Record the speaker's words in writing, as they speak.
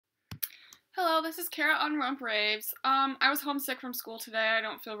Hello, this is Kara on Rump Raves. I was homesick from school today. I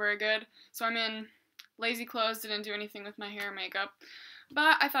don't feel very good, so I'm in lazy clothes, didn't do anything with my hair and makeup,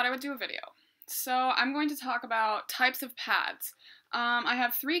 but I thought I would do a video. So I'm going to talk about types of pads. I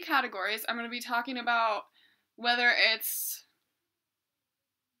have three categories. I'm going to be talking about whether it's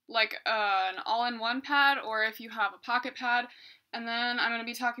like an all-in-one pad or if you have a pocket pad, and then I'm going to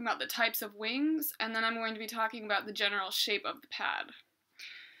be talking about the types of wings, and then I'm going to be talking about the general shape of the pad.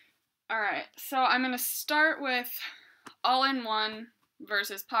 Alright, so I'm going to start with all-in-one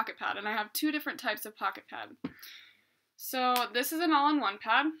versus pocket pad, and I have two different types of pocket pad. So this is an all-in-one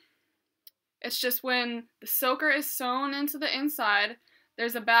pad. It's just when the soaker is sewn into the inside,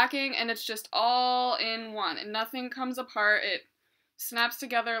 there's a backing, and it's just all in one, and nothing comes apart. It snaps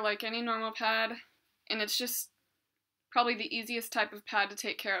together like any normal pad, and it's just probably the easiest type of pad to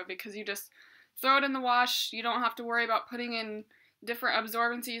take care of because you just throw it in the wash. You don't have to worry about putting in different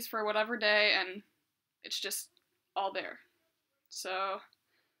absorbencies for whatever day, and it's just all there. So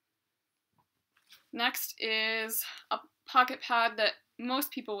next is a pocket pad that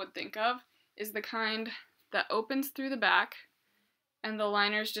most people would think of, is the kind that opens through the back and the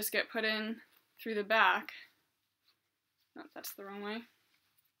liners just get put in through the back. Oh, that's the wrong way.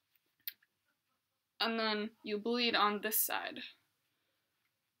 And then you bleed on this side.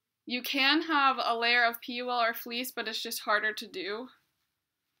 You can have a layer of PUL or fleece, but it's just harder to do.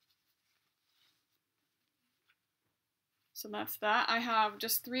 So that's that. I have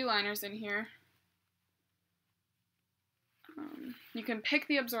just 3 liners in here. You can pick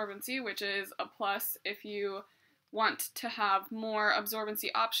the absorbency, which is a plus if you want to have more absorbency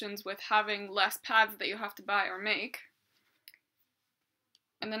options with having less pads that you have to buy or make.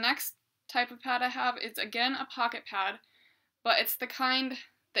 And the next type of pad I have is again a pocket pad, but it's the kind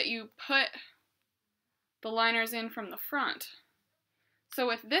that you put the liners in from the front. So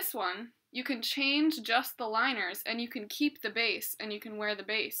with this one, you can change just the liners and you can keep the base and you can wear the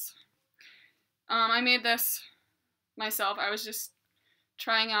base. I made this myself. I was just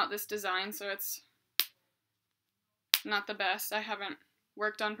trying out this design, so it's not the best. I haven't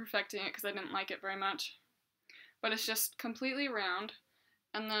worked on perfecting it because I didn't like it very much. But it's just completely round,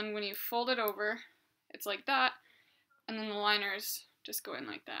 and then when you fold it over, it's like that, and then the liners just go in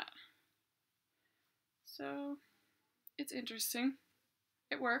like that. So it's interesting.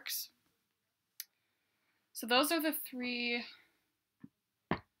 It works. So those are the 3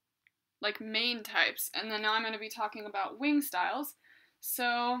 like main types, and then now I'm going to be talking about wing styles.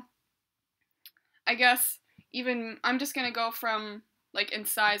 So I guess even I'm just going to go from like in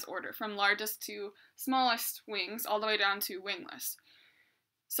size order, from largest to smallest wings all the way down to wingless.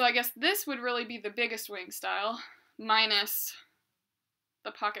 So I guess this would really be the biggest wing style, minus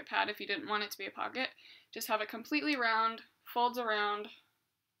the pocket pad if you didn't want it to be a pocket. Just have it completely round, folds around,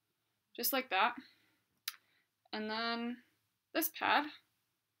 just like that. And then this pad,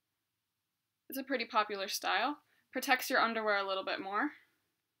 it's a pretty popular style. Protects your underwear a little bit more.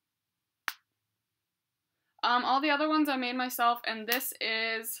 All the other ones I made myself, and this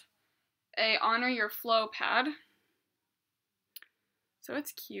is a Honor Your Flow pad. So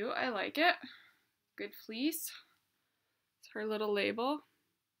it's cute, I like it. Good fleece. It's her little label.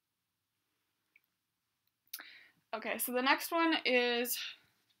 Okay, so the next one is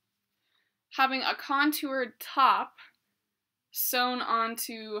having a contoured top sewn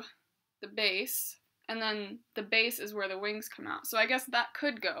onto the base, and then the base is where the wings come out. So I guess that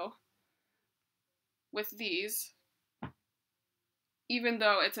could go with these, even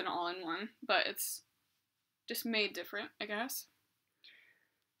though it's an all-in-one, but it's just made different, I guess.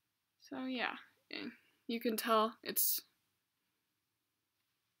 So yeah, you can tell it's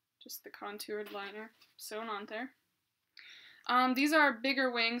just the contoured liner sewn on there. These are bigger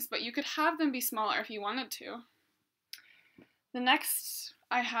wings, but you could have them be smaller if you wanted to. The next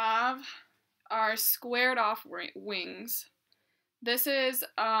I have are squared off wings. This is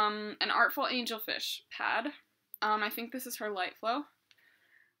an Artful Angelfish pad. I think this is her Light Flow.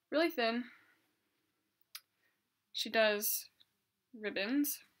 Really thin. She does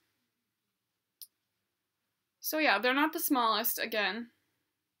ribbons. So yeah, they're not the smallest, again,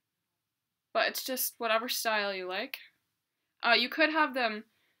 but it's just whatever style you like. You could have them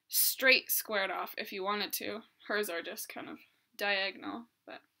straight squared off if you wanted to. Hers are just kind of diagonal,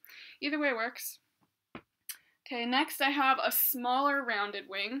 but either way works. Okay, next I have a smaller rounded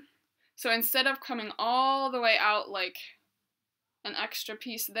wing. So instead of coming all the way out like an extra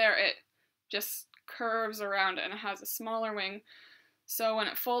piece there, it just curves around and it has a smaller wing. So when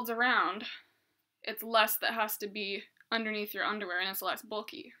it folds around, it's less that has to be underneath your underwear and it's less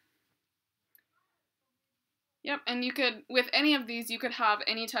bulky. Yep, and you could, with any of these, you could have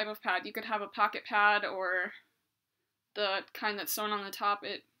any type of pad. You could have a pocket pad or the kind that's sewn on the top.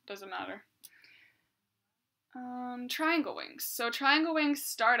 It doesn't matter. Triangle wings. So triangle wings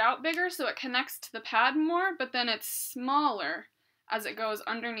start out bigger, so it connects to the pad more, but then it's smaller as it goes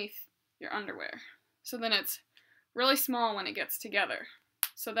underneath your underwear. So then it's really small when it gets together.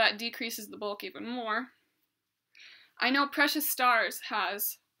 So that decreases the bulk even more. I know Precious Stars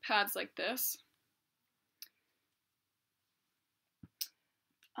has pads like this.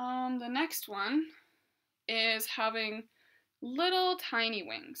 The next one is having little tiny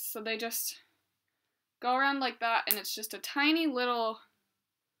wings. So they just go around like that, and it's just a tiny little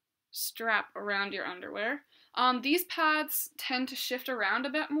strap around your underwear. These pads tend to shift around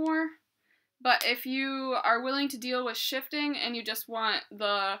a bit more, but if you are willing to deal with shifting and you just want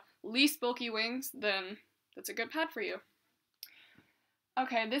the least bulky wings, then that's a good pad for you.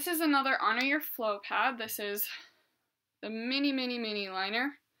 Okay, this is another Honor Your Flow pad. This is the mini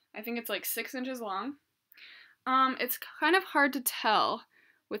liner. I think it's like 6 inches long. It's kind of hard to tell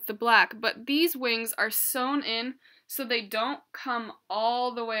with the black, but these wings are sewn in so they don't come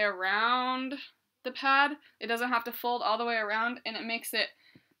all the way around the pad. It doesn't have to fold all the way around, and it makes it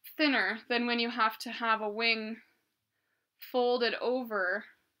thinner than when you have to have a wing folded over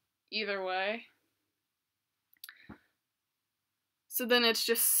either way. So then it's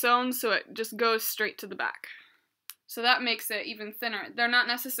just sewn so it just goes straight to the back. So that makes it even thinner. They're not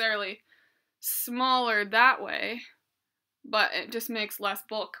necessarily smaller that way, but it just makes less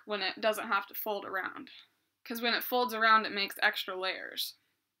bulk when it doesn't have to fold around. Because when it folds around, it makes extra layers.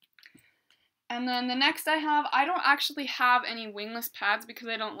 And then the next I don't actually have any wingless pads because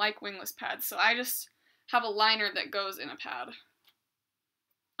I don't like wingless pads, so I just have a liner that goes in a pad.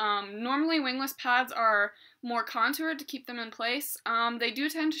 Normally wingless pads are more contoured to keep them in place. They do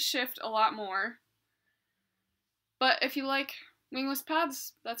tend to shift a lot more. But if you like wingless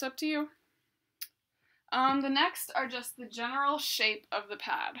pads, that's up to you. The next are just the general shape of the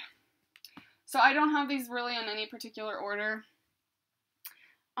pad. So I don't have these really in any particular order.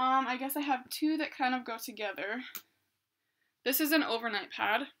 I guess I have two that kind of go together. This is an overnight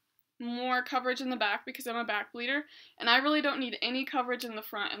pad. More coverage in the back because I'm a back bleeder, and I really don't need any coverage in the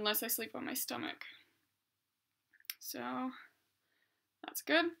front unless I sleep on my stomach. So that's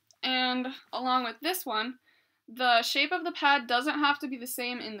good. And along with this one, the shape of the pad doesn't have to be the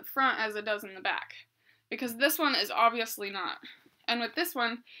same in the front as it does in the back, because this one is obviously not. And with this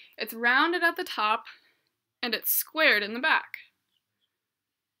one, it's rounded at the top and it's squared in the back.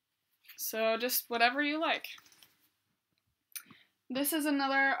 So just whatever you like. This is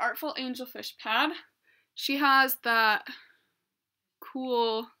another Artful Angelfish pad. She has that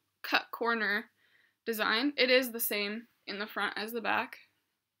cool cut corner design. It is the same in the front as the back.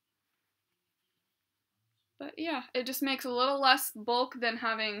 But yeah, it just makes a little less bulk than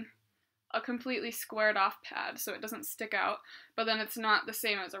having a completely squared off pad, so it doesn't stick out, but then it's not the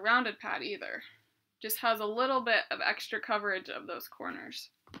same as a rounded pad either. Just has a little bit of extra coverage of those corners.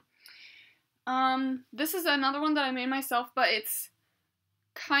 This is another one that I made myself, but it's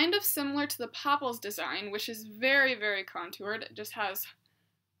kind of similar to the Popples design, which is very contoured. It just has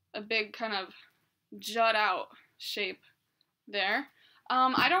a big kind of jut out shape there.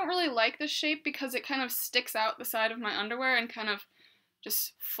 I don't really like this shape because it kind of sticks out the side of my underwear and kind of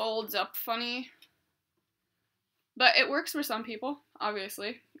just folds up funny. But it works for some people,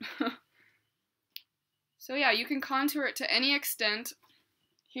 obviously. So yeah, you can contour it to any extent.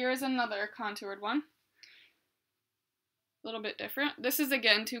 Here is another contoured one. A little bit different. This is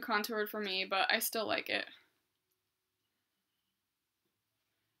again too contoured for me, but I still like it.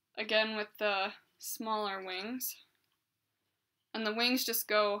 Again with the smaller wings. And the wings just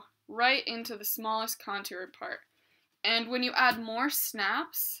go right into the smallest contoured part. And when you add more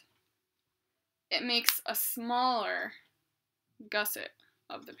snaps, it makes a smaller gusset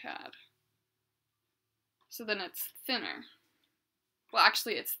of the pad. So then it's thinner. Well,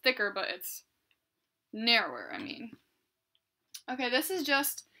 actually it's thicker, but it's narrower, I mean. Okay, this is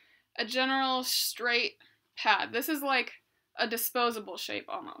just a general straight pad. This is like a disposable shape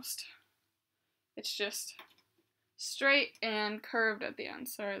almost. It's just straight and curved at the end.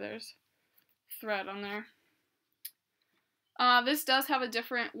 Sorry, there's thread on there. This does have a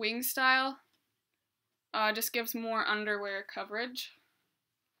different wing style. Just gives more underwear coverage.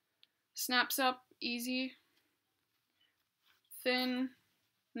 Snaps up easy. Thin,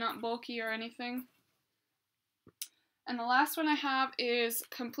 not bulky or anything. And the last one I have is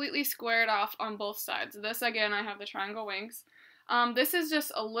completely squared off on both sides. This, again, I have the triangle wings. This is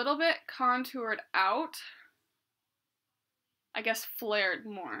just a little bit contoured out. I guess flared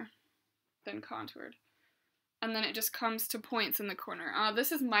more than contoured. and then it just comes to points in the corner.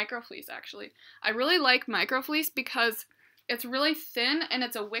 This is microfleece, actually. I really like microfleece because it's really thin and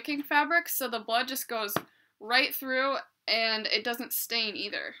it's a wicking fabric, so the blood just goes right through and it doesn't stain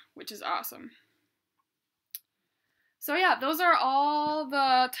either, which is awesome. So yeah, those are all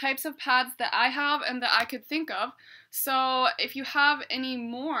the types of pads that I have and that I could think of. So if you have any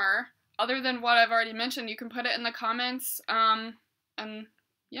more other than what I've already mentioned, you can put it in the comments. And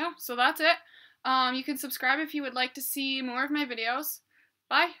yeah, so that's it. You can subscribe if you would like to see more of my videos.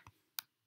 Bye!